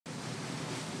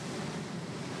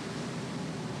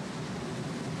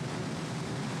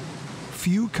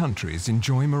Few countries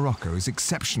enjoy Morocco's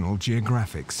exceptional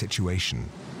geographic situation,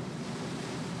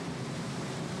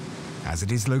 as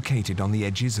it is located on the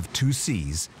edges of two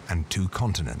seas and two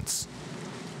continents.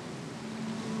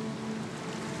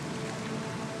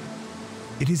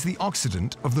 It is the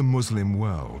Occident of the Muslim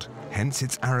world, hence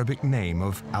its Arabic name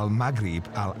of Maghrib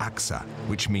al-Aqsa,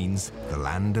 which means the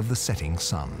land of the setting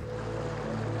sun.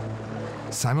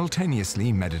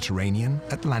 Simultaneously Mediterranean,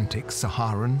 Atlantic,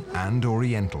 Saharan, and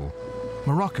Oriental,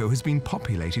 Morocco has been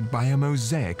populated by a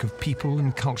mosaic of people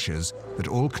and cultures that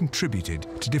all contributed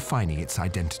to defining its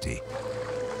identity.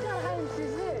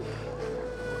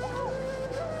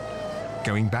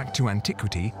 Going back to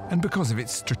antiquity, and because of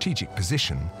its strategic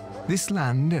position, this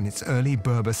land and its early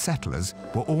Berber settlers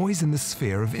were always in the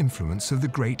sphere of influence of the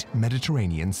great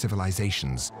Mediterranean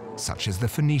civilizations, such as the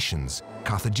Phoenicians,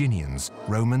 Carthaginians,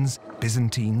 Romans,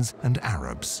 Byzantines, and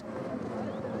Arabs.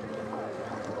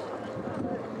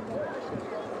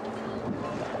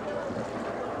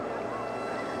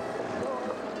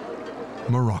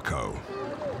 Morocco.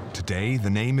 Today, the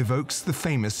name evokes the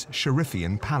famous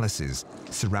Sharifian palaces,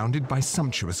 surrounded by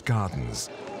sumptuous gardens,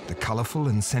 the colorful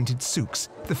and scented souks,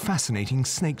 the fascinating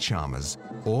snake charmers,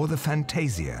 or the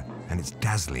Fantasia and its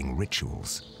dazzling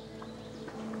rituals.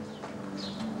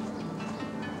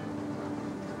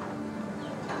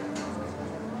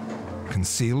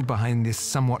 Concealed behind this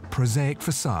somewhat prosaic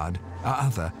facade are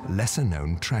other,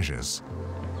 lesser-known treasures.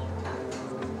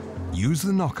 Use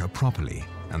the knocker properly,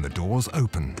 and the doors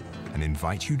open and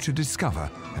invite you to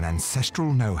discover an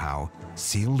ancestral know-how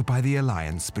sealed by the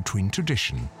alliance between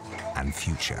tradition and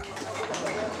future.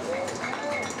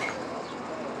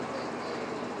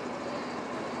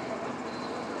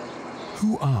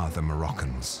 Who are the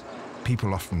Moroccans?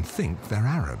 People often think they're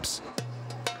Arabs.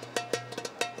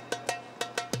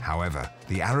 However,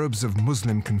 the Arabs of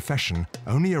Muslim confession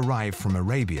only arrived from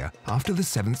Arabia after the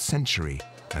 7th century,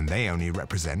 and they only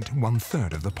represent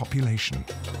 1/3 of the population.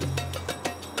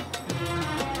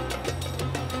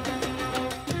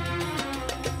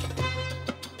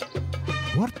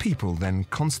 What people then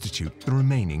constitute the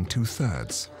remaining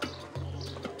 2/3?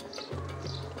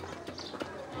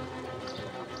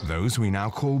 Those we now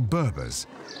call Berbers,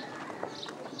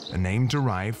 a name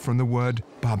derived from the word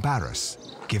barbarus,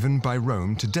 given by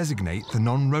Rome to designate the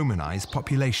non-Romanized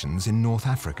populations in North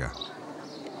Africa.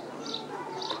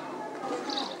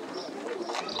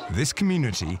 This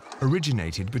community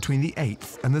originated between the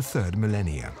 8th and the 3rd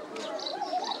millennia.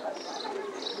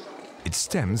 It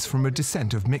stems from a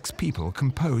descent of mixed people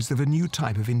composed of a new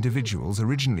type of individuals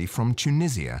originally from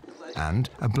Tunisia and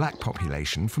a black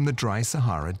population from the dry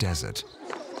Sahara Desert.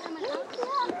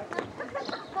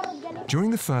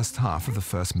 During the first half of the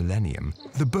 1st millennium,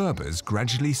 the Berbers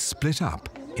gradually split up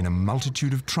in a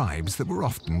multitude of tribes that were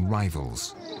often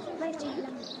rivals.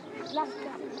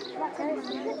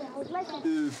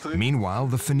 Meanwhile,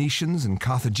 the Phoenicians and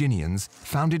Carthaginians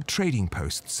founded trading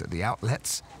posts at the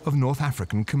outlets of North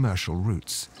African commercial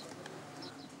routes.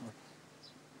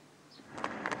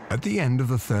 At the end of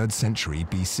the 3rd century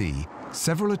BC,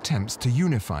 several attempts to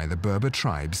unify the Berber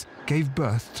tribes gave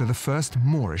birth to the first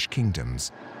Moorish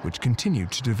kingdoms, which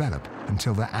continued to develop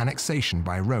until their annexation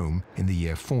by Rome in the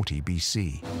year 40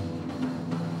 BC.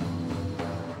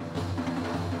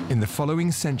 In the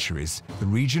following centuries, the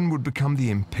region would become the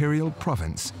imperial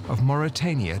province of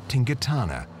Mauritania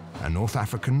Tingitana, a North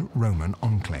African Roman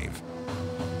enclave.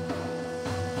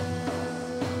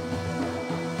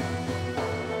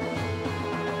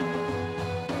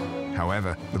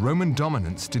 However, the Roman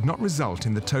dominance did not result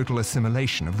in the total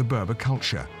assimilation of the Berber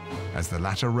culture, as the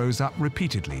latter rose up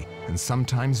repeatedly and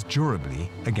sometimes durably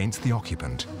against the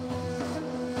occupant.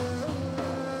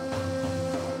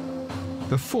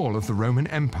 The fall of the Roman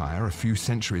Empire a few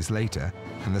centuries later,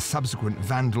 and the subsequent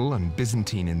Vandal and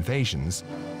Byzantine invasions,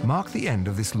 mark the end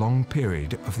of this long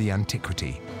period of the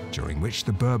antiquity, during which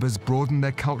the Berbers broadened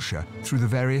their culture through the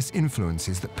various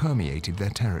influences that permeated their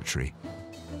territory.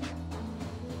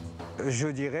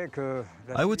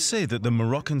 I would say that the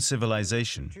Moroccan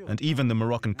civilization, and even the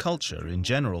Moroccan culture in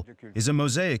general, is a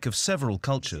mosaic of several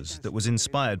cultures that was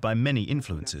inspired by many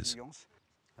influences.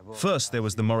 First, there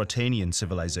was the Mauritanian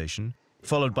civilization,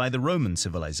 followed by the Roman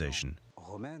civilization.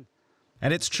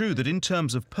 And it's true that in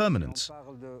terms of permanence,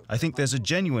 I think there's a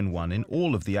genuine one in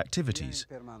all of the activities,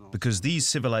 because these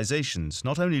civilizations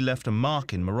not only left a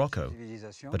mark in Morocco,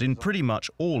 but in pretty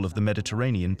much all of the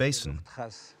Mediterranean basin.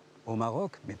 Au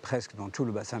Maroc, mais presque dans tout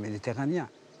le bassin méditerranéen.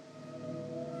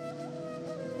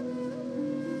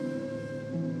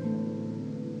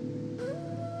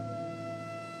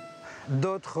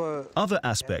 Other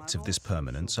aspects of this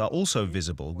permanence are also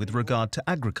visible with regard to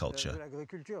agriculture.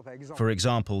 For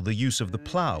example, the use of the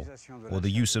plough or the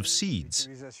use of seeds.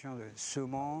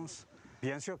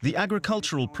 The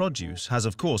agricultural produce has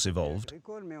of course evolved,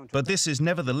 but this is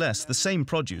nevertheless the same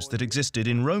produce that existed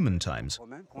in Roman times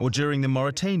or during the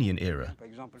Mauritanian era,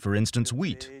 for instance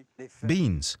wheat,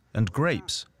 beans and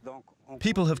grapes.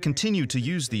 People have continued to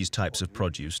use these types of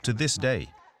produce to this day.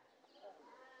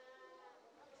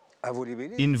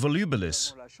 In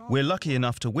Volubilis, we're lucky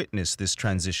enough to witness this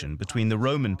transition between the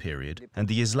Roman period and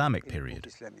the Islamic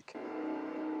period.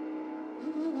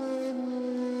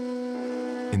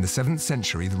 In the 7th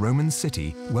century, the Roman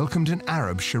city welcomed an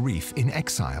Arab sharif in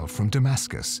exile from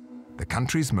Damascus. The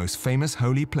country's most famous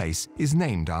holy place is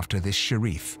named after this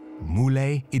sharif,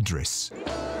 Moulay Idris.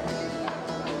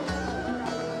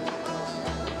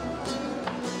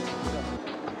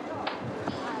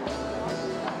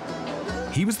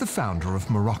 He was the founder of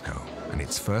Morocco and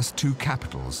its first two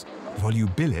capitals,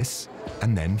 Volubilis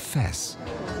and then Fez.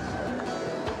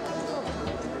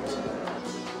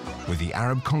 With the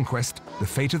Arab conquest, the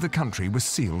fate of the country was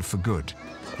sealed for good.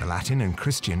 The Latin and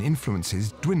Christian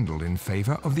influences dwindled in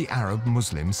favor of the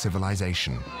Arab-Muslim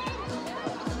civilization.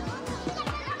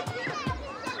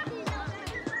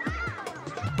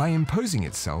 By imposing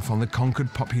itself on the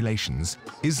conquered populations,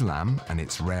 Islam and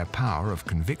its rare power of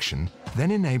conviction then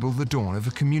enabled the dawn of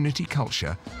a community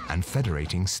culture and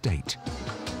federating state.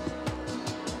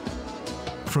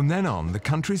 From then on, the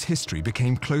country's history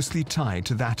became closely tied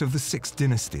to that of the 6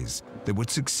 dynasties that would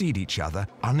succeed each other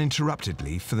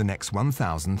uninterruptedly for the next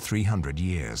 1,300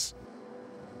 years.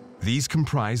 These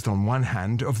comprised on one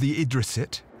hand of the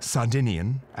Idrisid,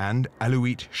 Sardinian and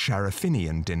Alawite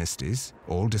Sharafinian dynasties,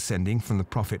 all descending from the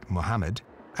Prophet Muhammad,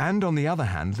 and on the other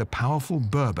hand the powerful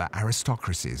Berber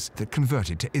aristocracies that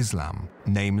converted to Islam,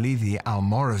 namely the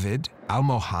Almoravid,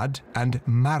 Almohad and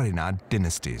Marinid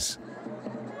dynasties.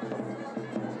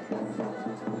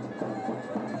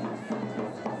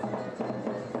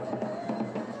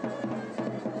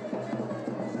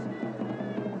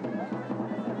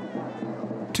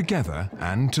 Together,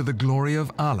 and to the glory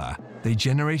of Allah, they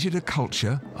generated a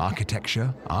culture,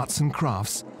 architecture, arts and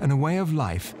crafts, and a way of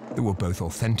life that were both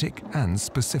authentic and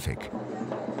specific.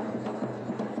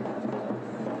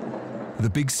 The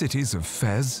big cities of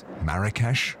Fez,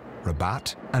 Marrakesh,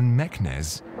 Rabat, and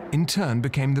Meknes in turn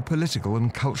became the political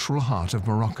and cultural heart of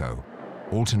Morocco,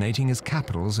 alternating as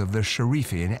capitals of the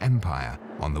Sharifian Empire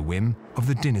on the whim of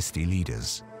the dynasty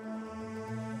leaders.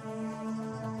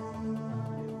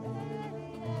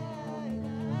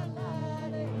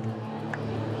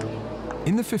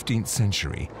 In the 15th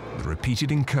century, the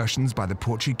repeated incursions by the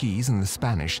Portuguese and the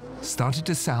Spanish started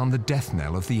to sound the death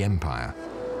knell of the empire.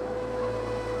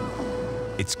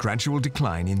 Its gradual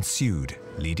decline ensued,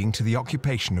 leading to the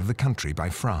occupation of the country by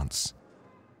France.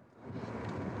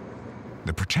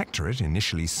 The Protectorate,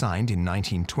 initially signed in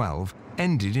 1912,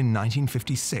 ended in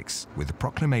 1956 with the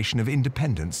proclamation of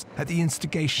independence at the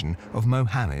instigation of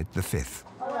Mohammed V.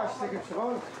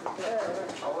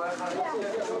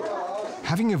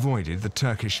 Having avoided the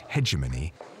Turkish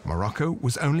hegemony, Morocco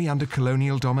was only under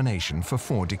colonial domination for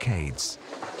 4 decades.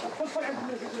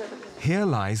 Here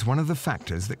lies one of the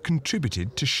factors that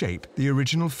contributed to shape the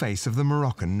original face of the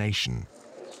Moroccan nation,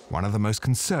 one of the most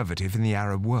conservative in the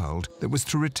Arab world that was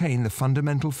to retain the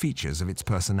fundamental features of its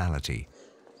personality.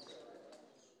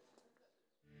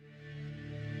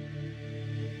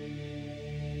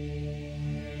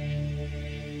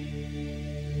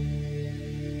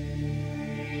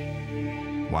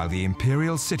 While the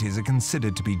imperial cities are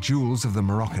considered to be jewels of the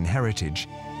Moroccan heritage,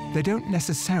 they don't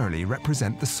necessarily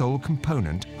represent the sole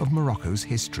component of Morocco's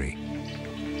history.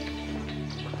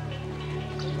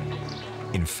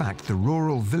 In fact, the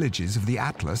rural villages of the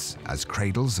Atlas, as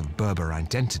cradles of Berber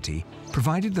identity,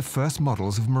 provided the first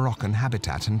models of Moroccan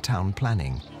habitat and town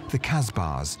planning, the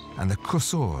Kasbahs and the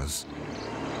Qusurs.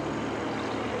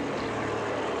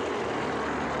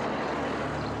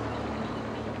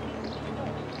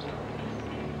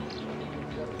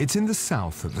 It's in the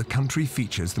south that the country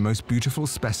features the most beautiful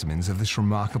specimens of this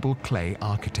remarkable clay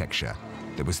architecture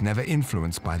that was never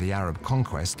influenced by the Arab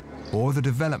conquest or the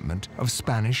development of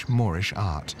Spanish Moorish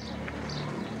art.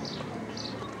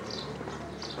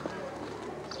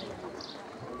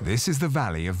 This is the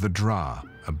valley of the Dra,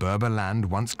 a Berber land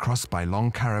once crossed by long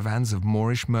caravans of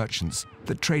Moorish merchants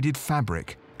that traded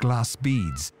fabric, glass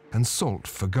beads, and salt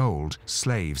for gold,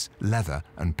 slaves, leather,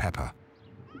 and pepper.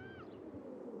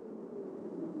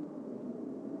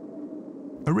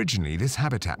 Originally, this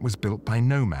habitat was built by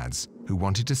nomads who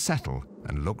wanted to settle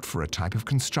and looked for a type of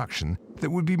construction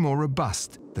that would be more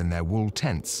robust than their wool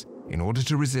tents in order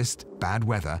to resist bad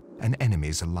weather and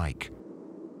enemies alike.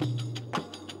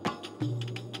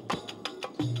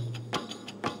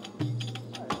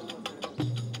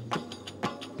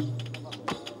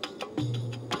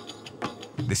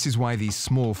 This is why these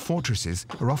small fortresses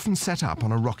are often set up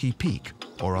on a rocky peak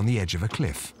or on the edge of a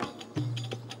cliff.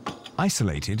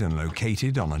 Isolated and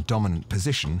located on a dominant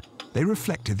position, they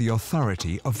reflected the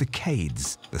authority of the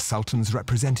Qaids, the Sultan's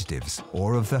representatives,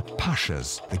 or of the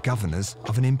Pashas, the governors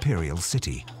of an imperial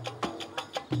city.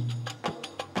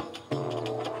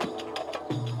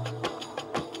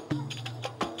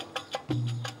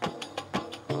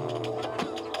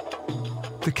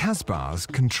 The Kasbahs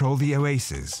controlled the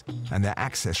oases and their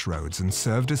access roads and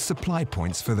served as supply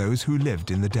points for those who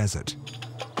lived in the desert.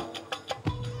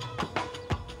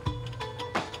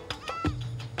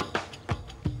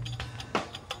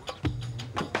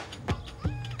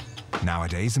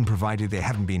 Nowadays, and provided they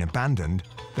haven't been abandoned,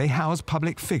 they house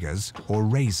public figures or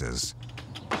razors.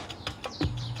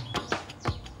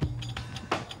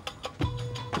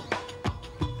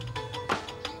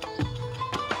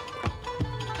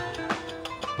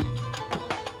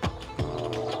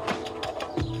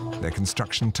 Their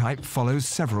construction type follows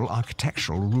several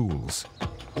architectural rules.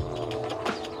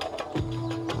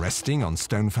 Resting on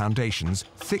stone foundations,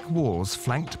 thick walls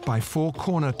flanked by 4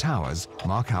 corner towers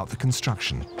mark out the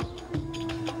construction.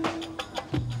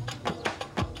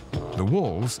 The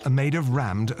walls are made of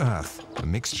rammed earth, a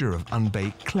mixture of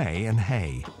unbaked clay and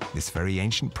hay. This very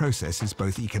ancient process is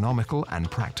both economical and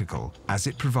practical, as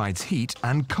it provides heat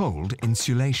and cold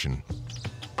insulation.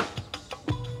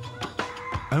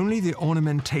 Only the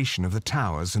ornamentation of the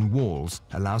towers and walls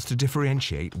allows to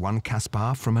differentiate one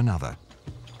Kasbah from another.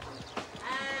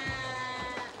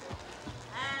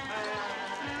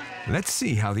 Let's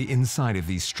see how the inside of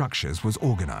these structures was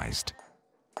organized.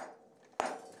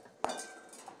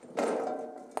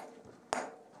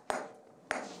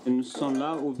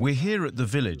 We're here at the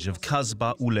village of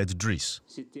Kasbah Ouled Driss.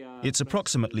 It's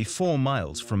approximately 4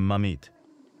 miles from Mamid,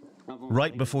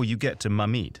 right before you get to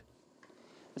Mamid.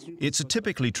 It's a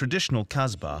typically traditional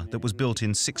Kasbah that was built in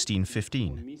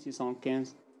 1615.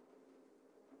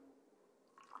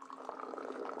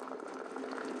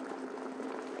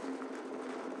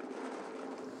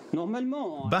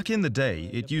 Back in the day,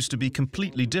 it used to be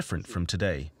completely different from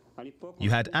today. You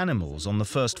had animals on the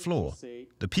first floor,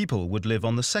 the people would live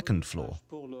on the second floor,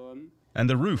 and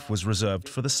the roof was reserved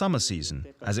for the summer season,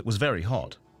 as it was very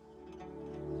hot.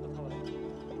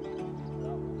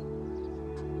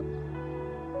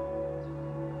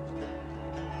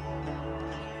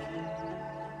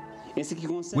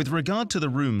 With regard to the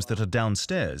rooms that are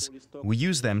downstairs, we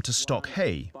use them to stock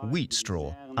hay, wheat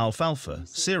straw, alfalfa,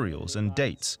 cereals and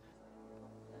dates.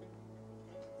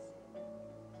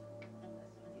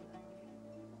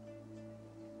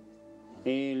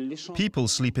 People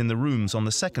sleep in the rooms on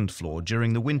the second floor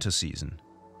during the winter season.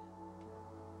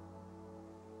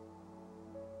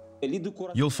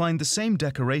 You'll find the same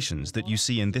decorations that you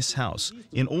see in this house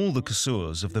in all the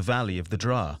qusurs of the valley of the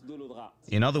Draa.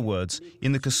 In other words,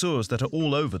 in the qusurs that are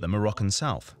all over the Moroccan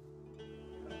south.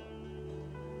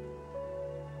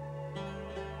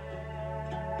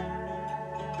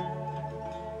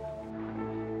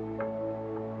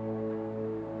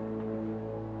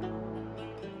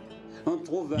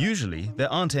 Usually,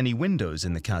 there aren't any windows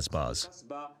in the Kasbahs.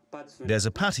 There's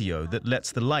a patio that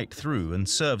lets the light through and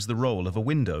serves the role of a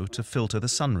window to filter the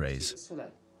sun rays.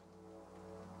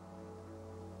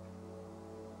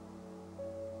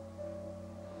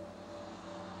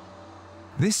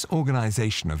 This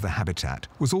organization of the habitat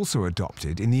was also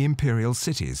adopted in the imperial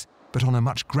cities, but on a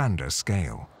much grander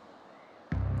scale.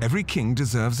 Every king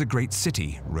deserves a great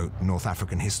city, wrote North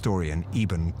African historian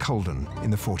Ibn Khaldun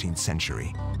in the 14th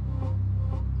century.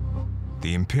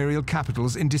 The imperial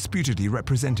capitals indisputably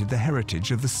represented the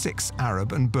heritage of the 6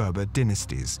 Arab and Berber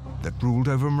dynasties that ruled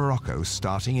over Morocco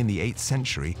starting in the 8th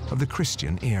century of the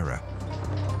Christian era.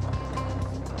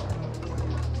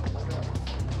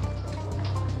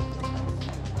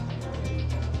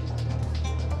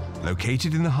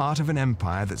 Located in the heart of an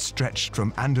empire that stretched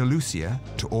from Andalusia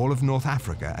to all of North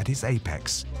Africa at its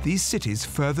apex, these cities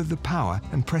furthered the power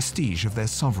and prestige of their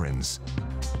sovereigns.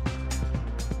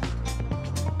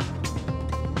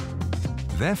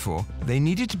 Therefore, they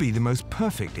needed to be the most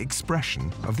perfect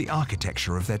expression of the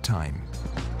architecture of their time.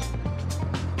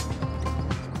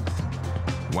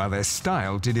 While their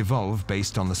style did evolve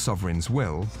based on the sovereign's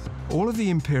will, all of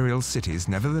the imperial cities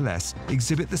nevertheless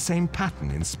exhibit the same pattern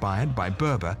inspired by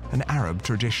Berber and Arab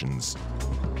traditions.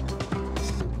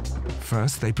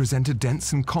 First, they present a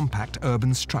dense and compact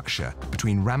urban structure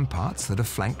between ramparts that are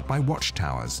flanked by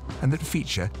watchtowers and that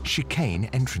feature chicane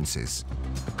entrances.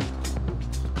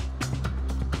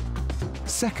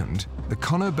 Second, the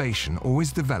conurbation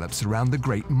always develops around the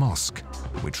Great Mosque,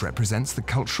 which represents the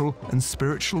cultural and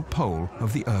spiritual pole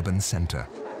of the urban center.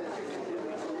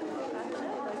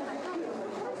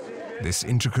 This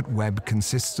intricate web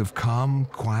consists of calm,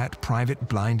 quiet, private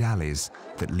blind alleys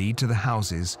that lead to the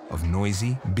houses of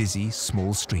noisy, busy,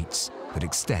 small streets that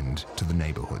extend to the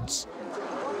neighborhoods.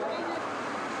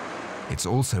 It's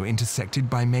also intersected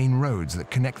by main roads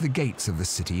that connect the gates of the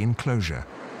city enclosure.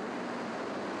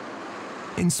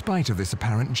 In spite of this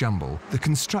apparent jumble, the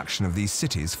construction of these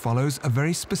cities follows a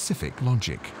very specific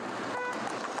logic.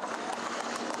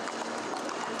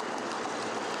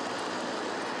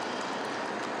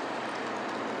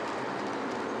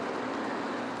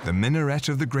 The minaret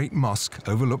of the Great Mosque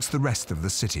overlooks the rest of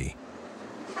the city.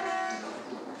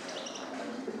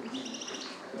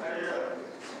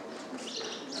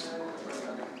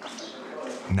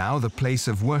 Now the place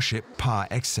of worship par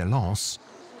excellence,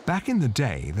 back in the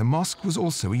day, the mosque was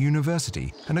also a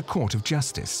university and a court of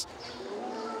justice.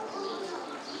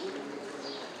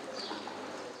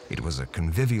 It was a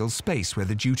convivial space where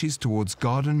the duties towards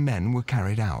God and men were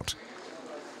carried out.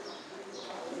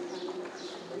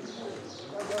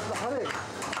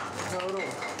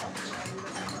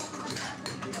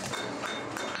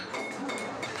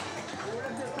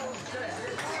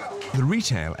 The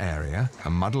retail area, a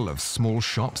muddle of small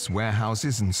shops,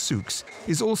 warehouses and souks,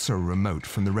 is also remote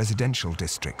from the residential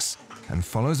districts and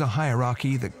follows a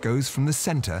hierarchy that goes from the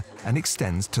center and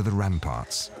extends to the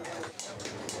ramparts.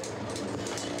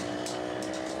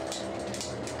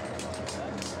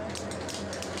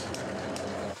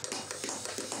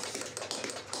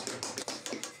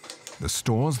 The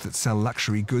stores that sell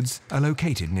luxury goods are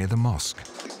located near the mosque.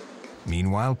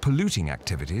 Meanwhile, polluting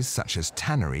activities such as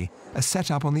tannery are set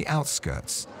up on the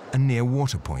outskirts and near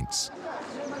water points.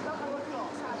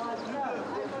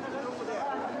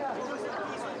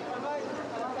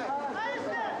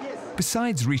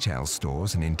 Besides retail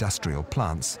stores and industrial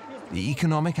plants, the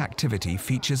economic activity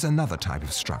features another type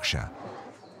of structure.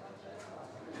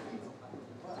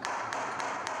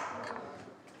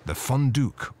 The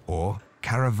fondouk, or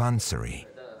caravanserai.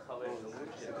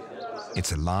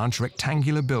 It's a large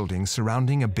rectangular building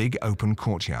surrounding a big open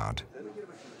courtyard.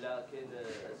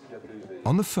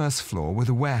 On the first floor were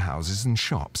the warehouses and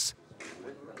shops.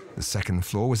 The second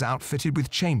floor was outfitted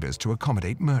with chambers to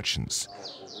accommodate merchants.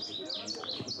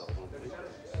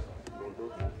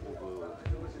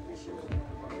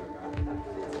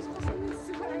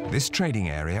 This trading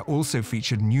area also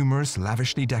featured numerous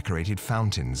lavishly decorated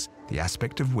fountains, the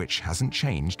aspect of which hasn't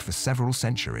changed for several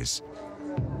centuries.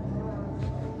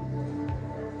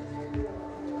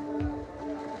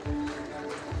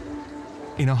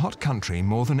 In a hot country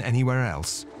more than anywhere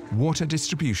else, water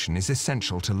distribution is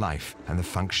essential to life and the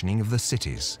functioning of the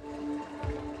cities.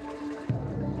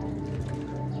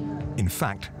 In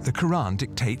fact, the Quran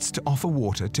dictates to offer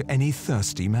water to any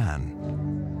thirsty man.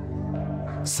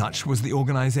 Such was the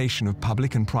organization of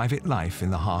public and private life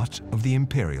in the heart of the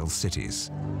imperial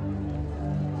cities.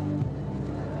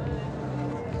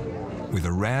 With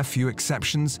a rare few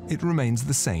exceptions, it remains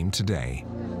the same today.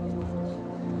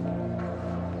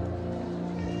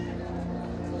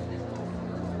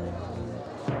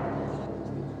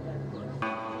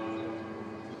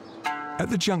 At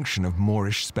the junction of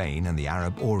Moorish Spain and the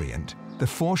Arab Orient, the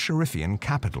four Sharifian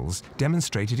capitals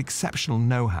demonstrated exceptional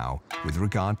know-how with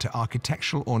regard to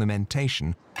architectural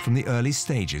ornamentation from the early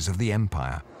stages of the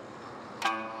empire.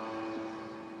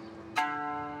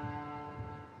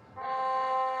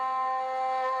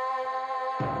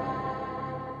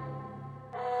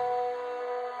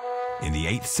 In the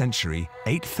 8th century,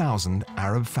 8,000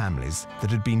 Arab families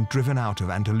that had been driven out of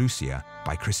Andalusia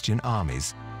by Christian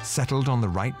armies settled on the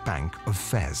right bank of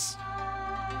Fez.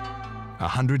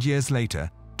 100 years later,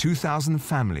 2,000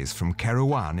 families from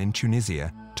Kairouan in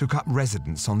Tunisia took up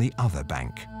residence on the other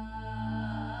bank.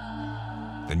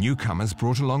 The newcomers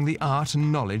brought along the art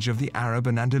and knowledge of the Arab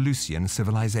and Andalusian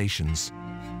civilizations.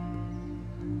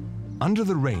 Under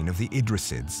the reign of the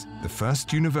Idrisids, the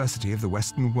first university of the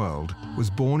Western world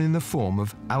was born in the form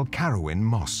of Al-Qarawin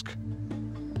Mosque.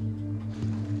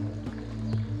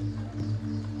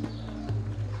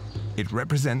 It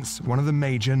represents one of the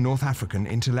major North African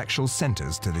intellectual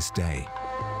centers to this day.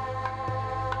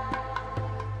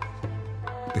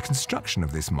 The construction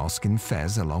of this mosque in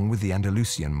Fez, along with the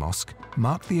Andalusian mosque,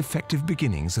 marked the effective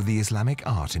beginnings of the Islamic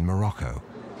art in Morocco.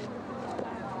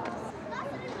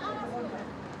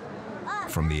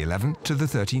 From the 11th to the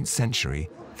 13th century,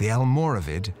 the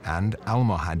Almoravid and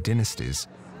Almohad dynasties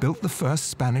built the first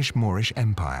Spanish Moorish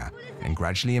empire and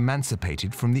gradually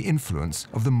emancipated from the influence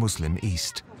of the Muslim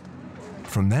East.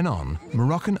 From then on,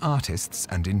 Moroccan artists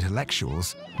and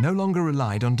intellectuals no longer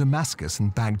relied on Damascus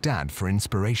and Baghdad for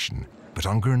inspiration, but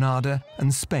on Granada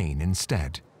and Spain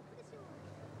instead.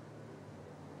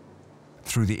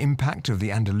 Through the impact of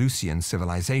the Andalusian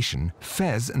civilization,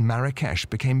 Fez and Marrakesh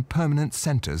became permanent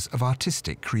centers of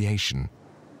artistic creation.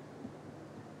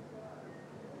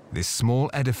 This small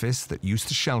edifice that used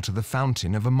to shelter the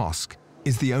fountain of a mosque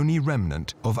is the only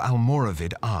remnant of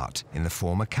Almoravid art in the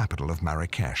former capital of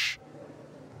Marrakesh.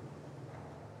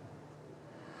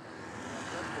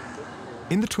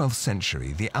 In the 12th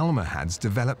century, the Almohads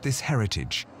developed this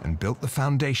heritage and built the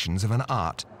foundations of an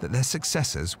art that their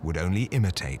successors would only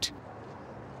imitate.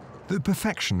 The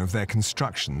perfection of their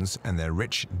constructions and their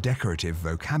rich decorative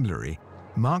vocabulary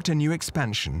marked a new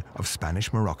expansion of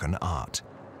Spanish-Moroccan art.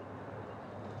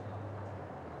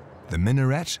 The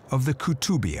minaret of the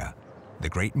Koutoubia, the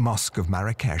great mosque of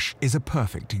Marrakesh, is a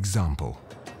perfect example.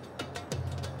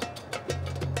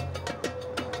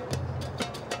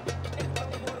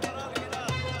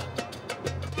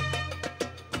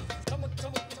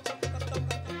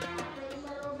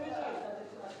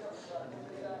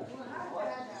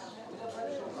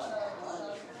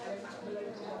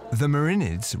 The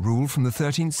Marinids ruled from the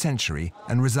 13th century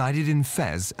and resided in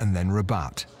Fez and then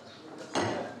Rabat.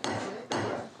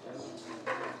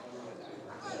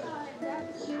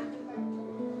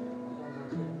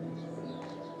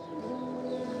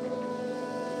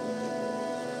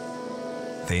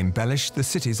 They embellished the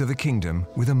cities of the kingdom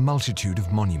with a multitude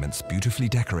of monuments beautifully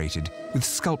decorated with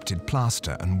sculpted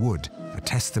plaster and wood, a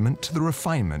testament to the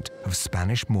refinement of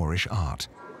Spanish Moorish art.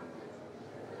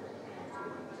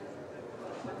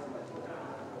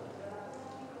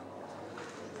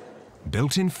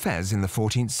 Built in Fez in the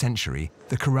 14th century,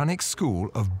 the Quranic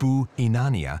school of Bou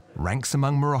Inania ranks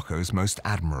among Morocco's most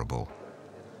admirable.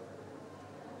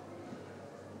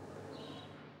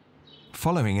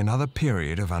 Following another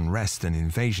period of unrest and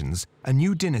invasions, a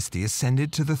new dynasty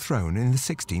ascended to the throne in the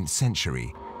 16th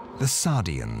century, the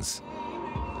Sardians.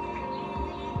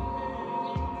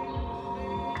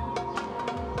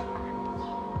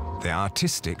 Their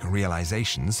artistic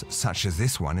realizations, such as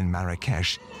this one in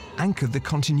Marrakesh, anchored the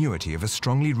continuity of a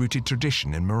strongly rooted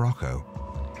tradition in Morocco.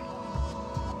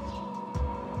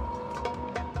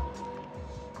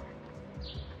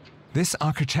 This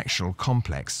architectural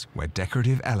complex, where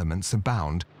decorative elements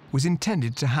abound, was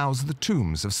intended to house the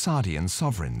tombs of Sardian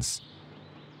sovereigns.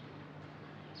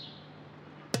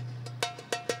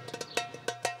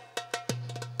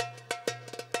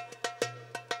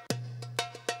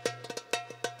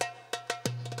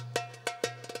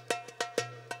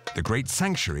 The Great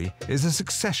Sanctuary is a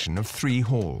succession of 3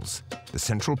 halls, the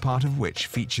central part of which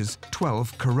features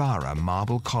 12 Carrara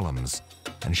marble columns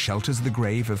and shelters the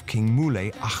grave of King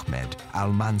Moulay Ahmed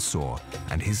al-Mansour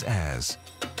and his heirs.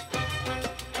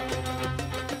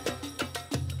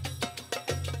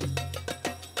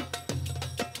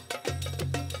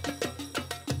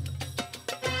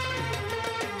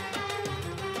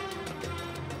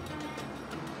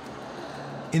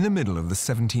 In the middle of the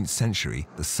 17th century,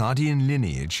 the Sardian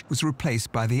lineage was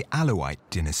replaced by the Alawite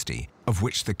dynasty, of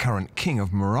which the current king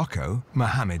of Morocco,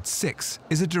 Mohammed VI,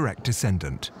 is a direct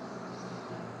descendant.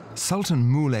 Sultan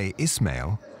Moulay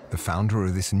Ismail, the founder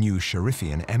of this new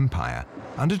Sharifian empire,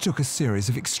 undertook a series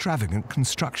of extravagant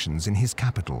constructions in his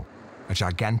capital, a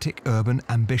gigantic urban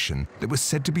ambition that was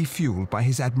said to be fueled by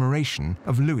his admiration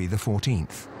of Louis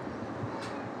XIV.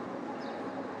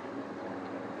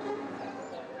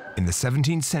 In the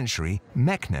 17th century,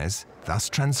 Meknes thus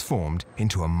transformed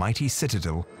into a mighty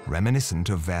citadel reminiscent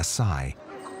of Versailles.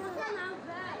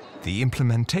 The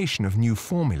implementation of new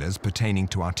formulas pertaining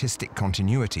to artistic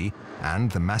continuity and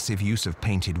the massive use of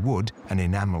painted wood and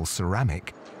enamel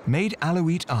ceramic made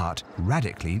Alawite art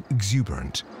radically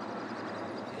exuberant.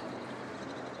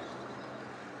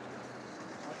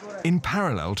 In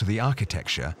parallel to the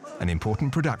architecture, an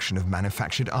important production of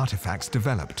manufactured artifacts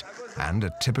developed, and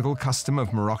a typical custom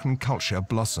of Moroccan culture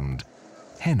blossomed: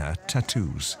 henna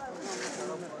tattoos.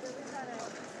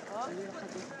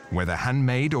 Whether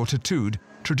handmade or tattooed,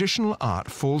 traditional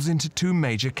art falls into 2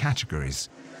 major categories: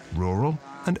 rural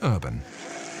and urban.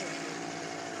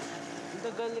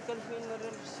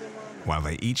 While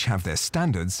they each have their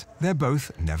standards, they're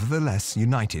both nevertheless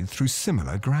united through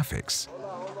similar graphics.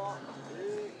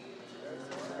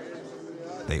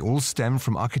 They all stem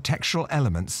from architectural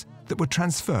elements that were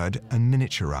transferred and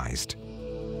miniaturized.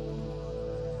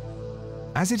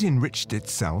 As it enriched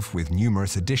itself with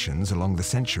numerous additions along the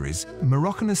centuries,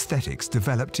 Moroccan aesthetics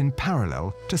developed in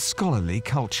parallel to scholarly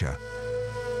culture.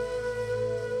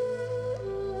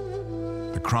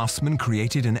 The craftsmen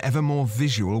created an ever more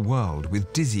visual world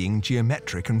with dizzying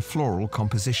geometric and floral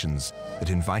compositions that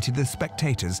invited the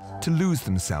spectators to lose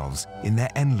themselves in their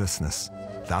endlessness,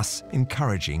 thus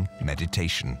encouraging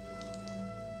meditation.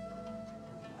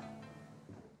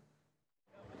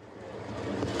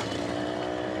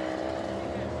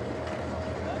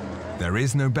 There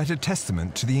is no better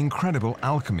testament to the incredible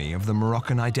alchemy of the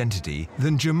Moroccan identity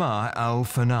than Jama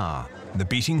al-Fana, the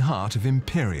beating heart of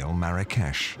imperial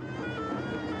Marrakesh.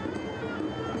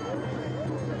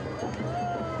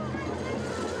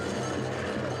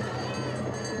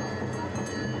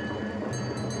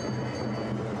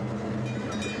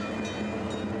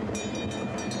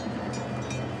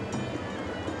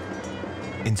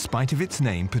 In spite of its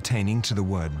name pertaining to the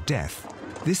word death,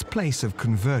 this place of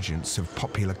convergence of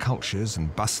popular cultures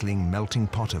and bustling melting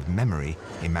pot of memory,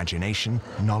 imagination,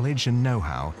 knowledge and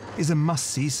know-how is a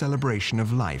must-see celebration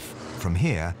of life from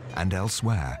here and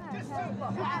elsewhere.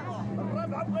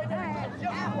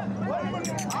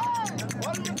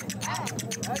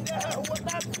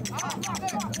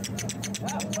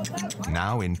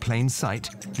 Now in plain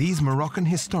sight, these Moroccan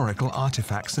historical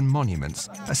artifacts and monuments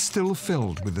are still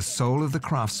filled with the soul of the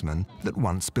craftsmen that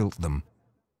once built them.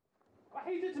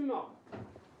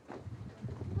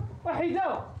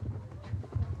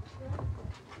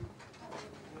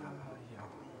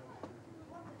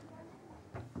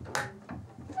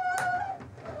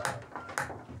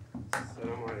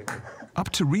 Up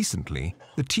to recently,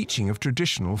 the teaching of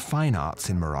traditional fine arts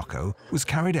in Morocco was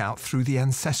carried out through the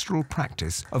ancestral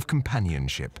practice of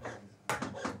companionship.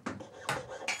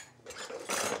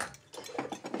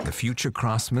 The future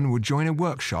craftsman would join a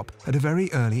workshop at a very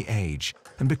early age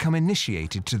and become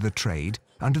initiated to the trade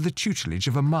under the tutelage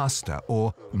of a master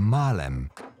or malem,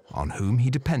 on whom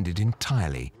he depended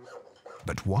entirely.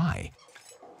 But why?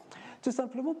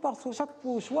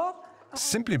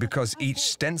 Simply because each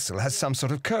stencil has some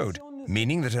sort of code,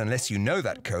 meaning that unless you know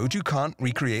that code, you can't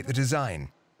recreate the design.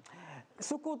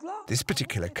 This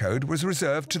particular code was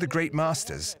reserved to the great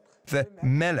masters, the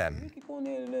melem.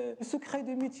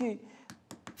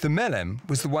 The melem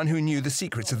was the one who knew the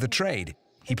secrets of the trade.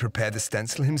 He prepared the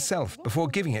stencil himself before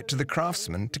giving it to the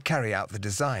craftsman to carry out the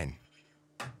design.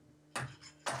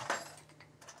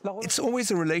 It's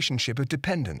always a relationship of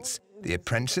dependence. The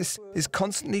apprentice is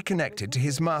constantly connected to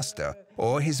his master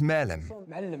or his melem.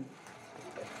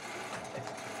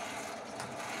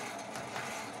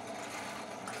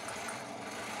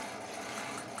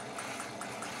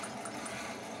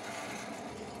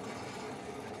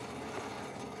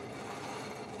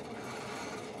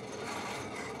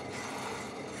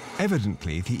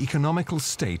 Evidently, the economical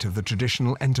state of the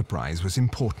traditional enterprise was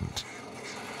important.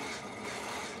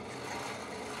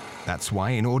 That's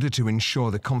why, in order to ensure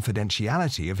the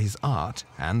confidentiality of his art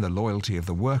and the loyalty of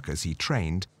the workers he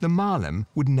trained, the malem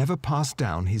would never pass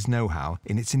down his know-how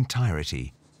in its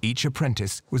entirety. Each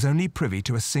apprentice was only privy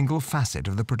to a single facet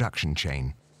of the production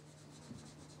chain.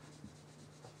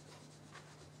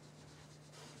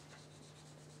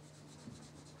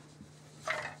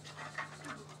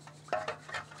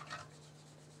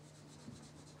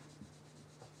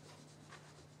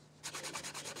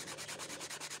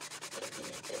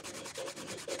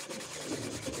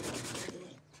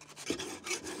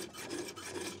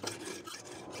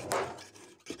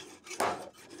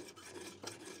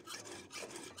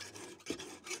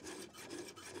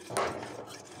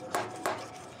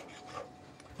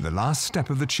 The last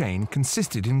step of the chain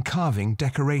consisted in carving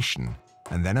decoration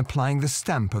and then applying the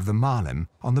stamp of the malem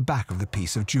on the back of the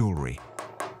piece of jewelry.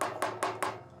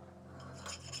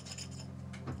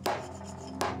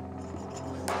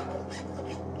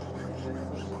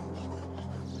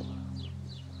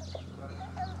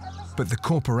 But the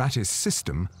corporatist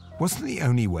system wasn't the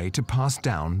only way to pass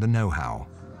down the know-how.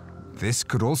 This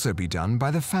could also be done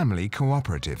by the family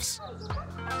cooperatives.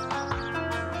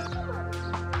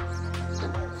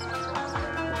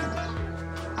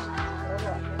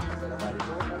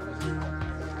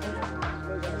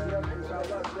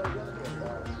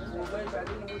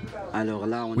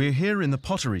 We're here in the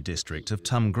pottery district of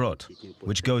Tamgrot,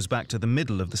 which goes back to the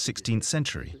middle of the 16th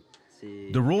century.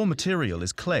 The raw material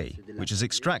is clay, which is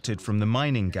extracted from the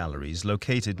mining galleries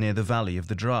located near the valley of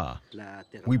the Draa.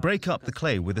 We break up the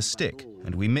clay with a stick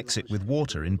and we mix it with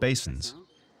water in basins.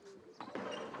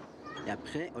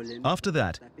 After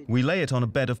that, we lay it on a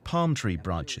bed of palm tree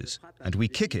branches and we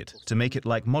kick it to make it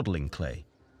like modeling clay.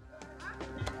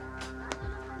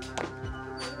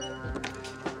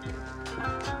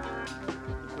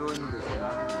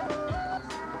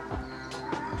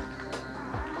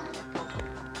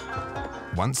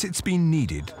 Once it's been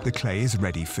kneaded, the clay is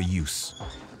ready for use.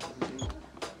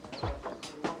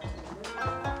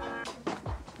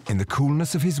 In the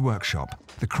coolness of his workshop,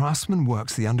 the craftsman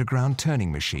works the underground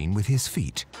turning machine with his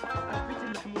feet.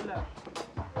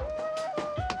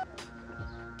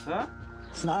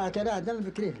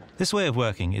 This way of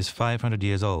working is 500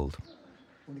 years old.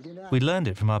 We learned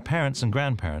it from our parents and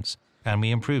grandparents, and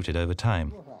we improved it over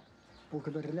time.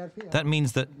 That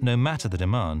means that no matter the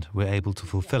demand, we're able to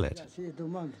fulfill it.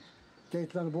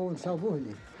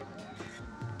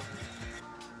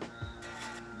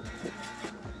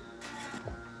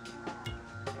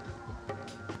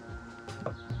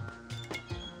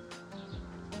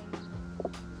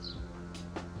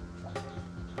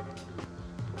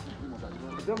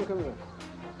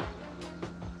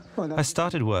 I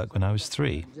started work when I was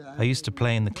 3. I used to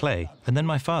play in the clay, and then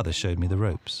my father showed me the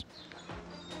ropes.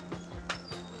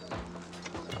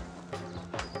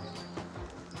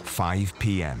 5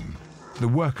 p.m. The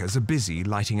workers are busy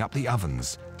lighting up the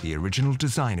ovens, the original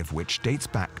design of which dates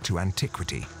back to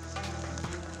antiquity.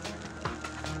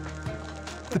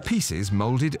 The pieces,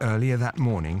 moulded earlier that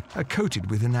morning, are coated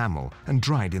with enamel and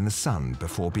dried in the sun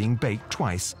before being baked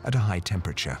twice at a high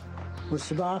temperature.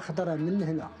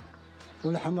 The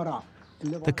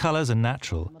colors are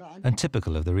natural and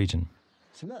typical of the region.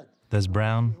 There's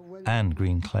brown and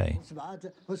green clay.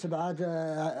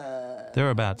 There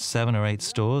are about 7 or 8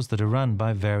 stores that are run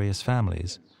by various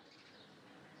families,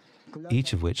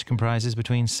 each of which comprises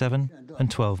between 7 and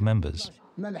 12 members.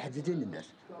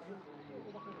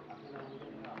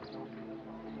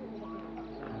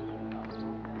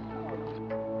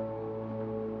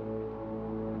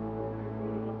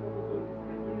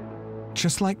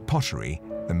 Just like pottery,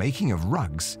 the making of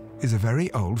rugs is a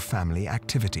very old family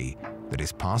activity that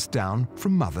is passed down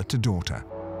from mother to daughter.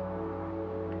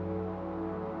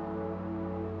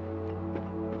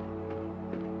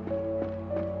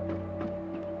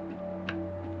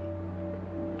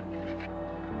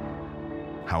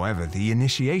 However, the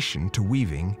initiation to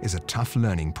weaving is a tough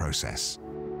learning process.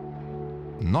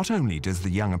 Not only does the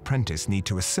young apprentice need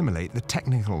to assimilate the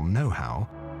technical know-how,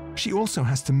 she also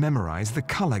has to memorize the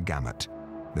color gamut,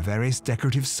 the various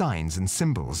decorative signs and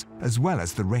symbols, as well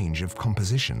as the range of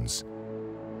compositions.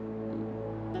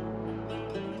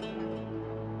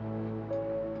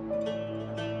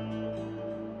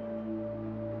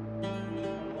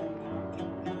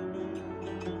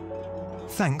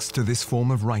 Thanks to this form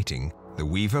of writing, the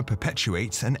weaver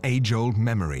perpetuates an age-old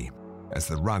memory, as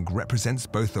the rug represents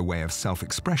both a way of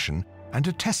self-expression and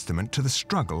a testament to the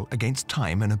struggle against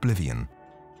time and oblivion.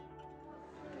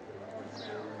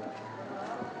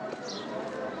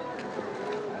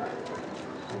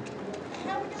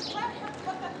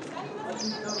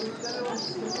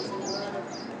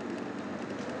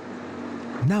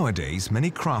 Nowadays, many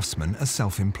craftsmen are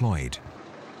self-employed.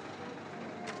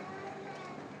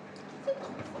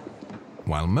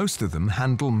 While most of them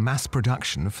handle mass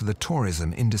production for the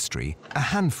tourism industry, a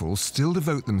handful still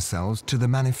devote themselves to the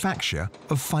manufacture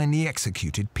of finely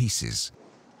executed pieces.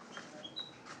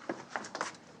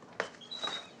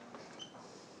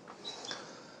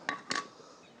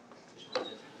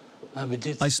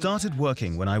 I started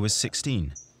working when I was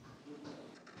 16.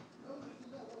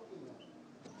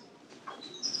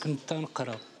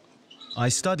 I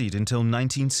studied until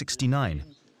 1969,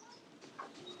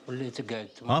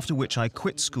 after which I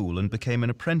quit school and became an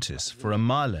apprentice for a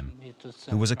Ma'alem,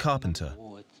 who was a carpenter.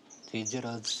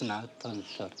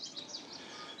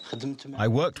 I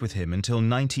worked with him until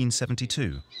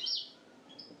 1972.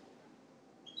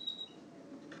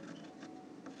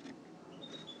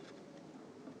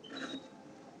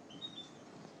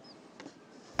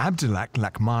 Abdelak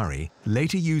Lakmari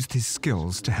later used his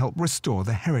skills to help restore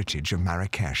the heritage of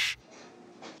Marrakesh.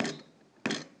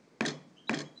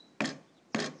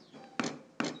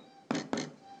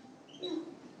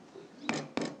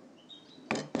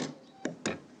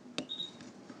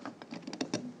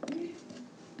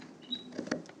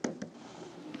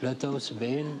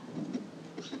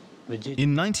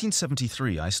 In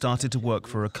 1973, I started to work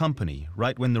for a company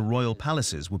right when the royal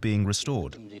palaces were being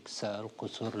restored.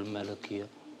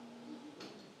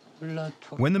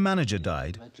 When the manager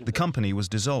died, the company was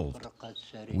dissolved.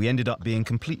 We ended up being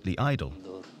completely idle.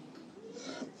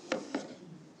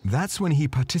 That's when he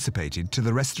participated to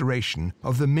the restoration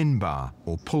of the minbar,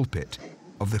 or pulpit,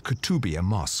 of the Kutubiyya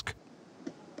Mosque.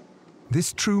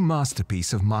 This true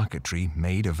masterpiece of marquetry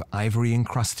made of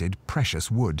ivory-encrusted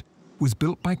precious wood was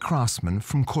built by craftsmen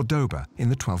from Cordoba in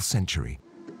the 12th century.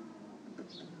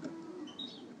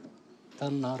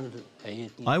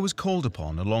 I was called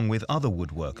upon, along with other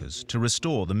woodworkers, to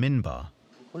restore the minbar.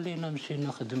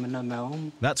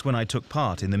 That's when I took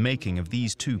part in the making of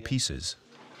these two pieces.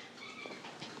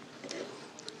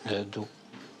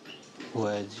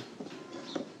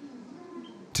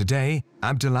 Today,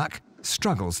 Abdelak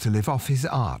struggles to live off his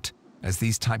art, as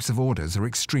these types of orders are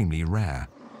extremely rare.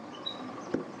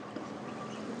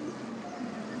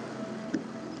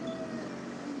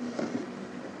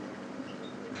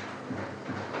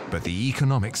 But the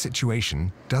economic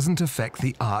situation doesn't affect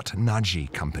the Art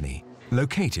Naji company,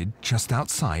 located just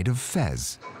outside of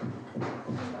Fez.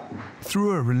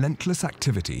 Through a relentless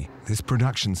activity, this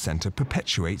production center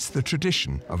perpetuates the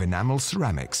tradition of enamel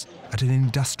ceramics at an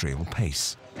industrial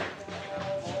pace.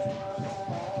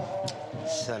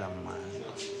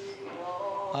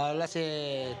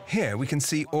 Here we can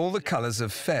see all the colors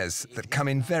of Fez that come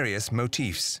in various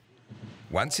motifs.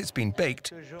 Once it's been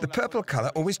baked, the purple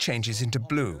color always changes into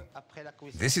blue.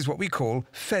 This is what we call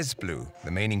Fez blue.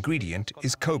 The main ingredient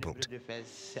is cobalt.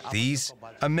 These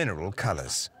are mineral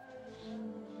colors.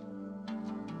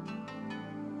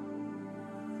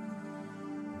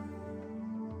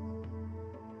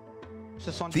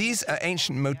 These are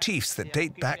ancient motifs that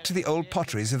date back to the old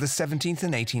potteries of the 17th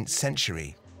and 18th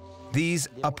century. These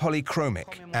are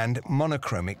polychromic and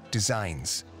monochromic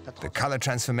designs. The color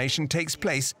transformation takes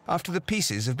place after the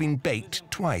pieces have been baked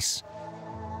twice.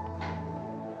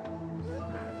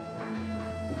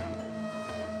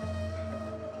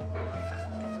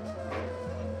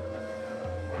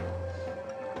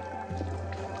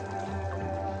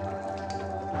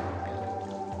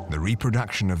 The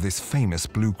reproduction of this famous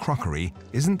blue crockery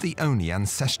isn't the only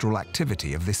ancestral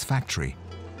activity of this factory.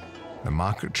 The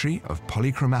marquetry of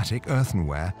polychromatic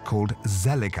earthenware called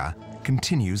zeliga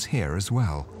continues here as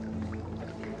well.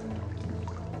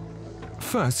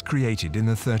 First created in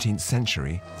the 13th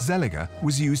century, zeliga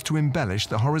was used to embellish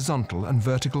the horizontal and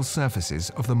vertical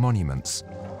surfaces of the monuments.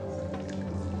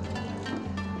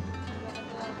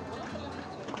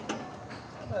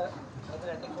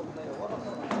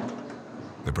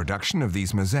 The production of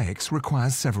these mosaics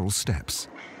requires several steps.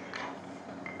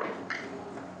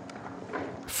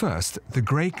 First, the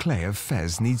grey clay of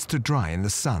Fez needs to dry in the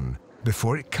sun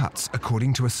before it cuts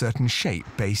according to a certain shape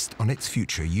based on its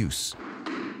future use.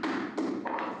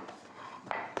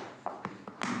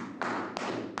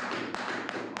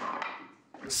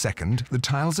 Second, the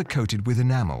tiles are coated with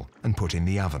enamel and put in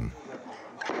the oven.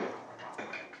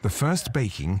 The first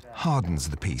baking hardens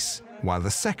the piece, while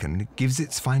the second gives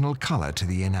its final color to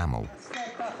the enamel.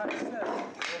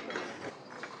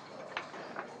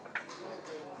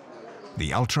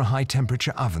 The ultra-high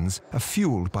temperature ovens are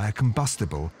fueled by a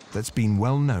combustible that's been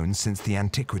well known since the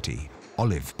antiquity,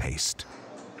 olive paste.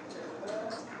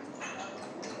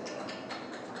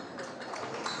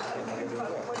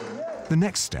 The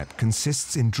next step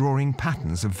consists in drawing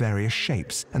patterns of various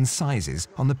shapes and sizes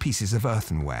on the pieces of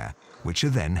earthenware, which are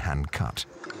then hand-cut.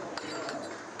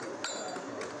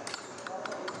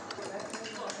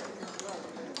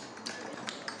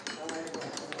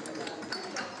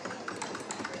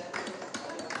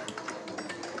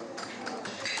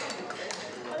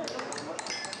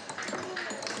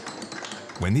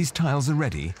 When these tiles are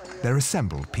ready, they're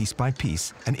assembled piece by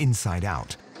piece and inside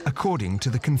out, according to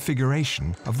the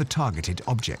configuration of the targeted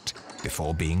object,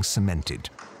 before being cemented.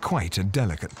 Quite a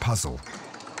delicate puzzle.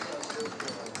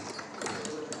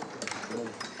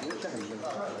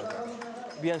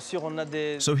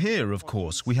 So here, of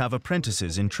course, we have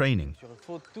apprentices in training.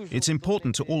 It's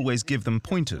important to always give them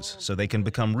pointers so they can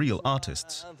become real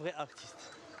artists.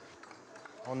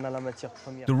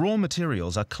 The raw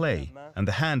materials are clay and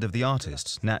the hand of the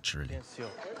artists, naturally.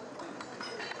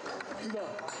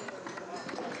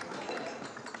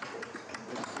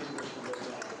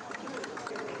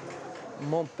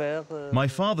 My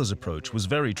father's approach was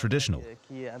very traditional.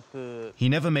 He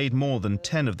never made more than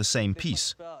 10 of the same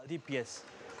piece.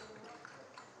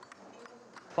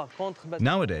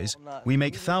 Nowadays, we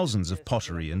make thousands of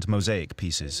pottery and mosaic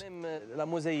pieces.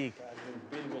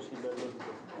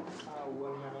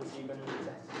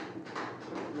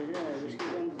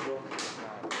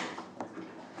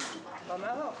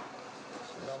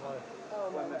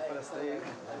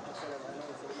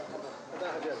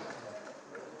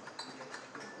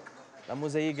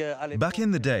 Back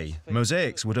in the day,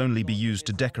 mosaics would only be used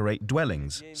to decorate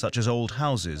dwellings, such as old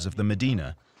houses of the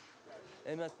Medina.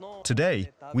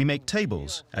 Today, we make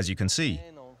tables, as you can see.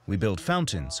 We build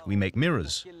fountains, we make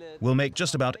mirrors. We'll make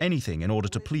just about anything in order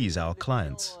to please our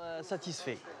clients.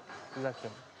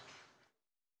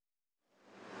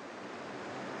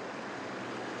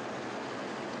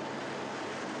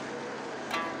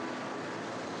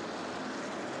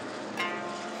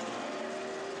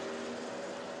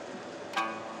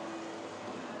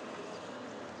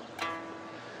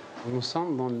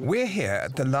 We're here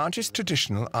at the largest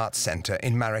traditional art centre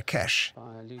in Marrakesh.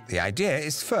 The idea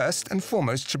is first and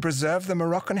foremost to preserve the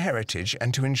Moroccan heritage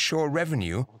and to ensure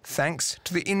revenue thanks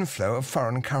to the inflow of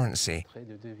foreign currency.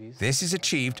 This is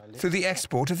achieved through the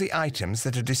export of the items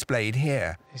that are displayed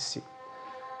here.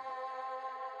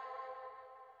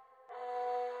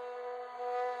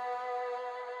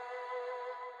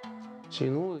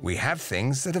 We have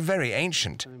things that are very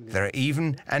ancient. There are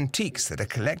even antiques that are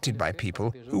collected by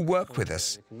people who work with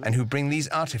us and who bring these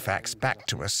artifacts back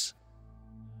to us.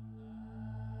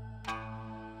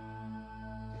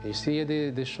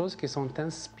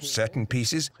 Certain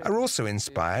pieces are also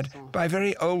inspired by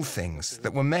very old things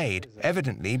that were made,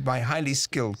 evidently by highly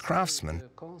skilled craftsmen,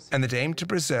 and that aim to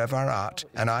preserve our art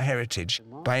and our heritage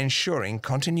by ensuring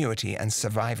continuity and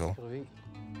survival.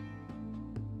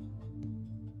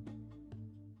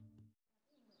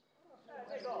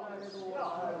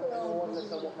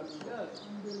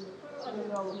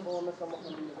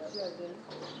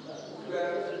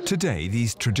 Today,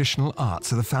 these traditional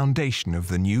arts are the foundation of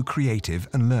the new creative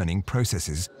and learning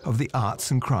processes of the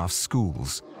arts and crafts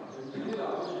schools.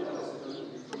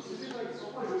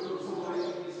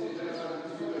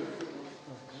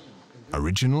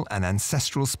 Original and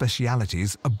ancestral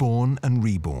specialities are born and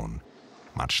reborn,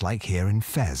 much like here in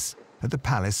Fez, at the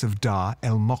palace of Dar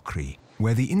el-Mokri,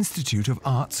 where the Institute of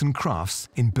Arts and Crafts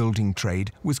in Building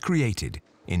Trade was created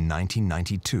in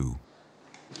 1992.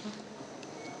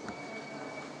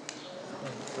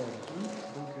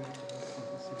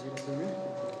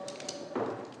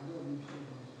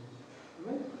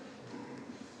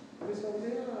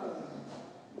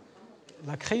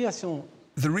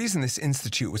 The reason this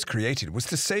institute was created was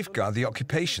to safeguard the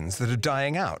occupations that are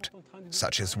dying out,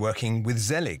 such as working with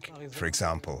zelig, for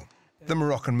example, the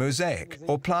Moroccan mosaic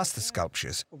or plaster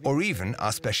sculptures, or even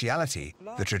our speciality,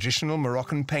 the traditional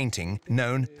Moroccan painting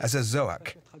known as a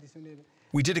zoak.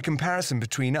 We did a comparison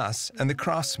between us and the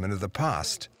craftsmen of the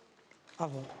past.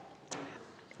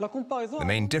 The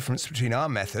main difference between our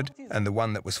method and the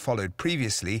one that was followed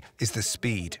previously is the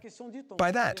speed. By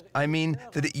that, I mean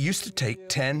that it used to take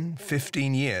 10,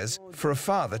 15 years for a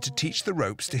father to teach the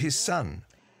ropes to his son.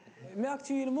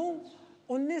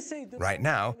 Right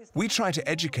now, we try to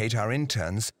educate our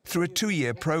interns through a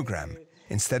 2-year program,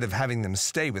 instead of having them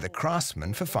stay with a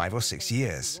craftsman for 5 or 6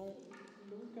 years.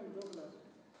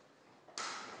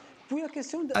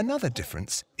 Another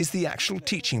difference is the actual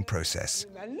teaching process.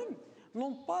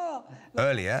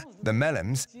 Earlier, the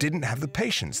melems didn't have the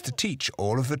patience to teach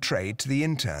all of the trade to the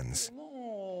interns.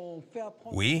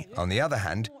 We, on the other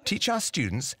hand, teach our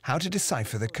students how to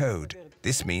decipher the code.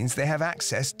 This means they have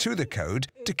access to the code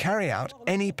to carry out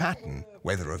any pattern,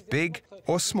 whether of big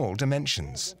or small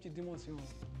dimensions.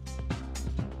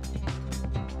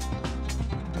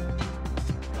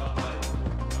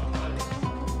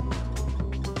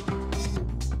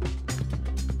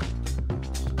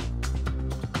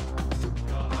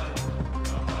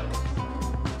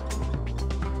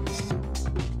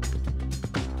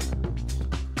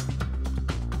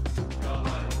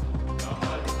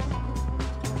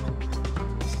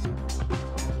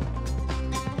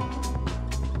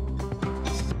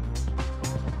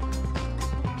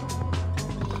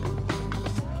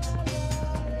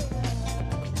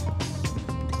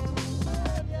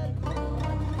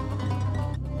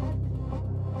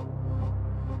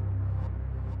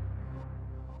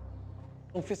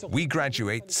 We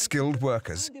graduate skilled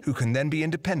workers who can then be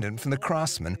independent from the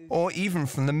craftsmen or even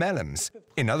from the melems.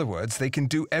 In other words, they can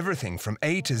do everything from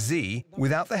A to Z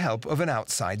without the help of an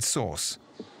outside source.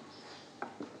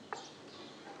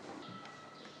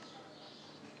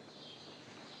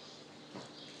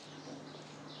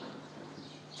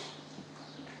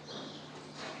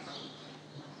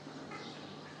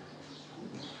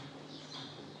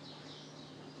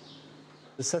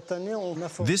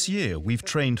 This year, we've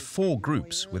trained 4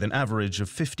 groups with an average of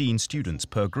 15 students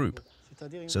per group.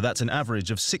 So that's an average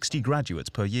of 60 graduates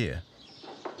per year.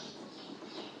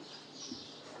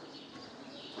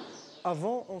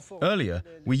 Earlier,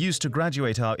 we used to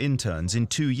graduate our interns in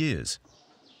 2 years.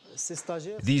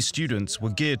 These students were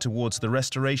geared towards the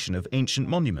restoration of ancient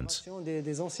monuments.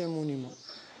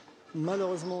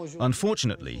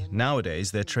 Unfortunately,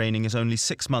 nowadays their training is only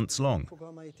 6 months long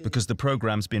because the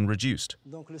program's been reduced.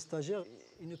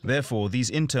 Therefore, these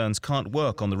interns can't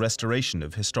work on the restoration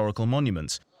of historical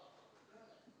monuments,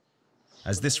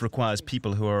 as this requires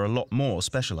people who are a lot more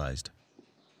specialized.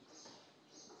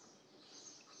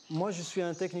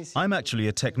 I'm actually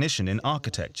a technician in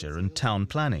architecture and town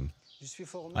planning.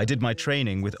 I did my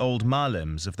training with old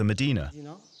malems of the Medina,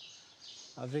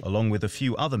 along with a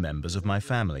few other members of my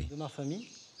family.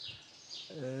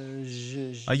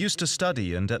 I used to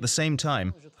study, and at the same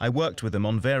time, I worked with them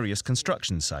on various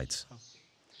construction sites.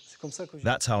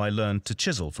 That's how I learned to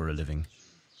chisel for a living.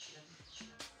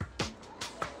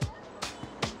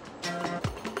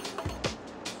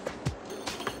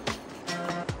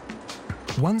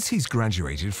 Once he's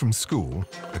graduated from school,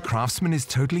 the craftsman is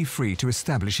totally free to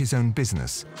establish his own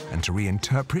business and to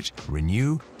reinterpret,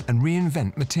 renew, and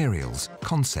reinvent materials,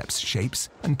 concepts, shapes,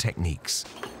 and techniques.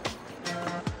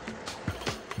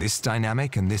 This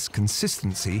dynamic and this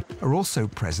consistency are also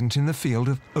present in the field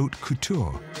of haute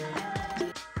couture.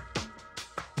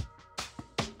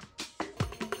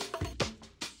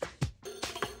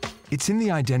 It's in the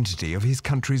identity of his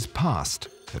country's past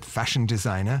that fashion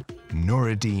designer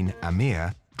Noureddin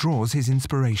Amir draws his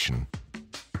inspiration.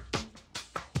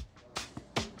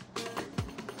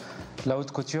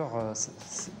 Haute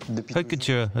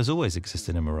couture has always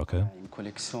existed in Morocco.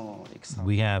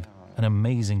 We have an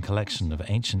amazing collection of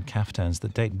ancient kaftans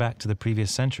that date back to the previous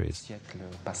centuries.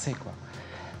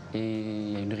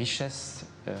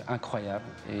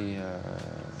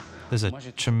 There's a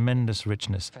tremendous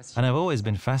richness, and I've always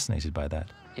been fascinated by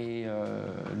that.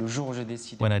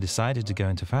 When I decided to go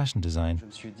into fashion design,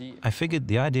 I figured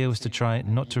the idea was to try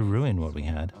not to ruin what we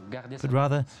had, but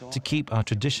rather to keep our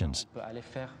traditions.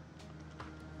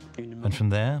 And from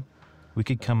there, we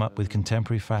could come up with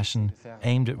contemporary fashion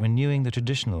aimed at renewing the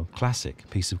traditional, classic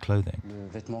piece of clothing.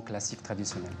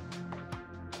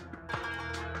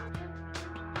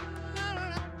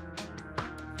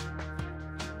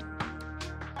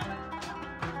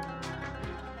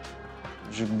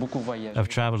 I've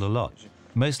traveled a lot,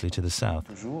 mostly to the south.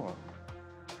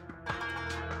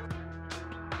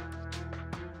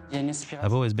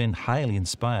 I've always been highly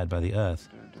inspired by the earth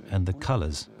and the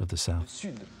colors of the south.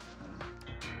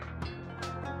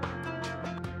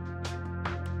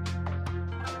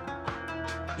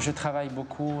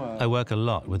 I work a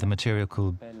lot with a material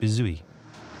called bizoui.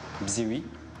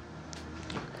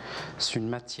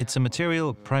 It's a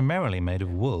material primarily made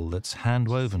of wool that's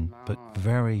hand-woven, but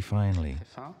very finely.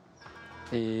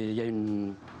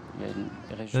 There's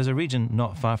a region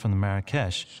not far from the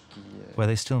Marrakesh where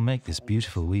they still make this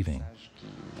beautiful weaving.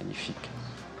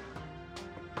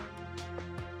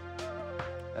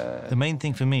 The main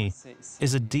thing for me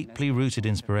is a deeply rooted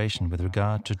inspiration with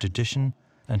regard to tradition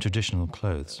and traditional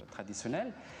clothes.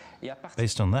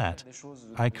 Based on that,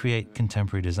 I create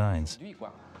contemporary designs.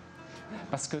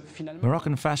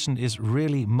 Moroccan fashion is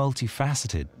really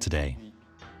multifaceted today.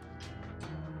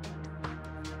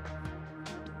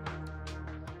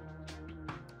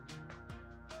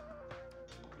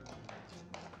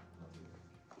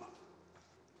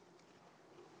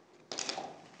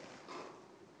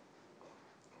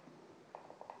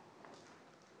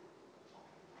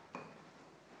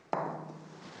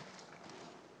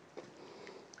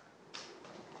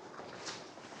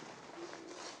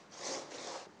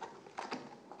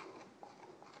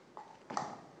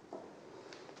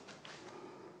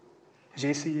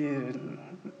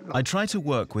 I try to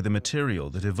work with a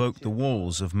material that evoked the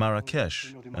walls of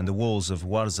Marrakesh and the walls of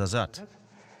Ouarzazate.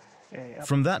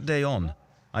 From that day on,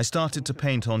 I started to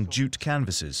paint on jute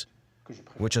canvases,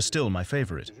 which are still my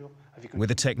favorite, with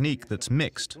a technique that's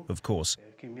mixed, of course,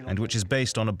 and which is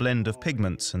based on a blend of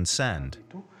pigments and sand.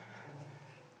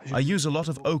 I use a lot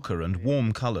of ochre and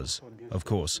warm colors, of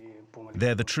course.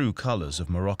 They're the true colors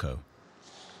of Morocco.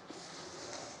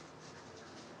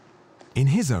 In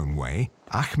his own way,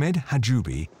 Ahmed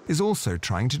Hadjoubi is also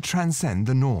trying to transcend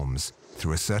the norms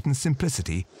through a certain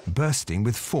simplicity bursting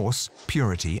with force,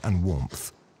 purity and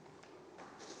warmth.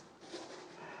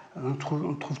 In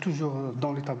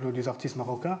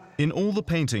all the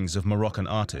paintings of Moroccan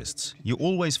artists, you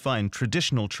always find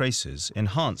traditional traces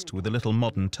enhanced with a little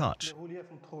modern touch.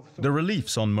 The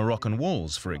reliefs on Moroccan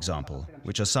walls, for example,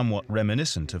 which are somewhat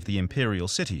reminiscent of the imperial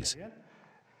cities.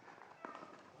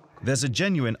 There's a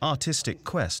genuine artistic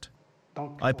quest.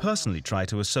 I personally try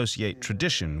to associate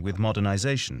tradition with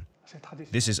modernization.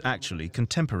 This is actually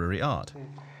contemporary art.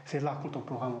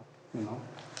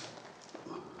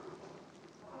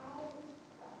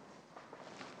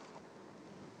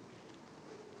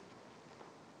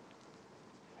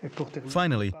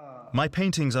 Finally, my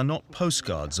paintings are not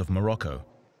postcards of Morocco.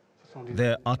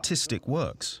 They're artistic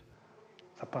works.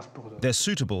 They're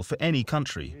suitable for any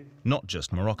country, not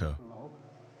just Morocco.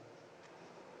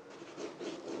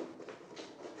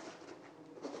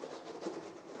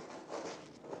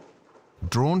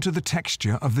 Drawn to the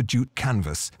texture of the jute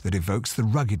canvas that evokes the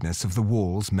ruggedness of the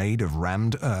walls made of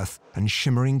rammed earth and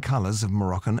shimmering colors of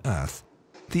Moroccan earth,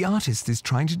 the artist is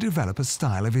trying to develop a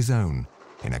style of his own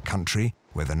in a country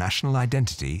where the national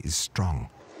identity is strong.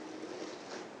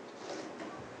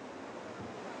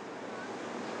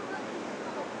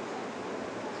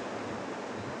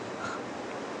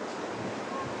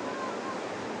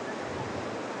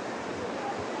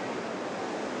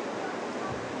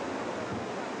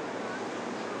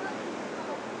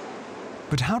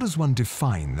 But how does one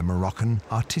define the Moroccan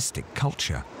artistic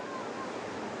culture?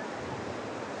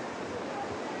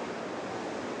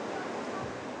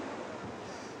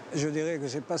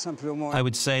 I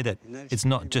would say that it's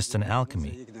not just an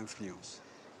alchemy,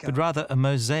 but rather a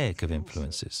mosaic of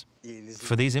influences.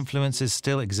 For these influences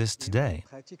still exist today,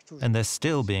 and they're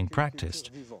still being practiced.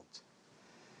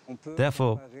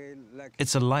 Therefore,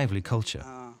 it's a lively culture.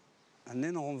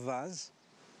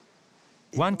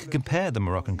 One could compare the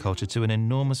Moroccan culture to an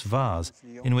enormous vase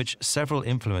in which several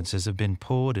influences have been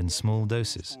poured in small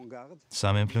doses.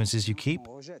 Some influences you keep,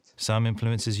 some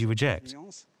influences you reject.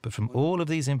 But from all of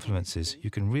these influences, you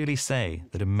can really say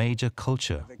that a major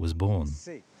culture was born.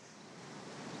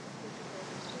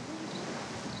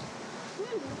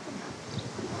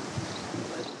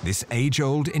 This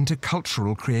age-old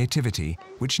intercultural creativity,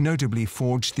 which notably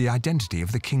forged the identity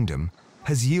of the kingdom,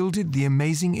 has yielded the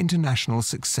amazing international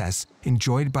success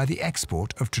enjoyed by the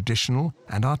export of traditional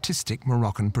and artistic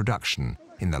Moroccan production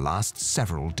in the last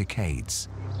several decades.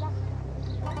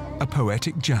 A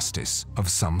poetic justice of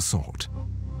some sort.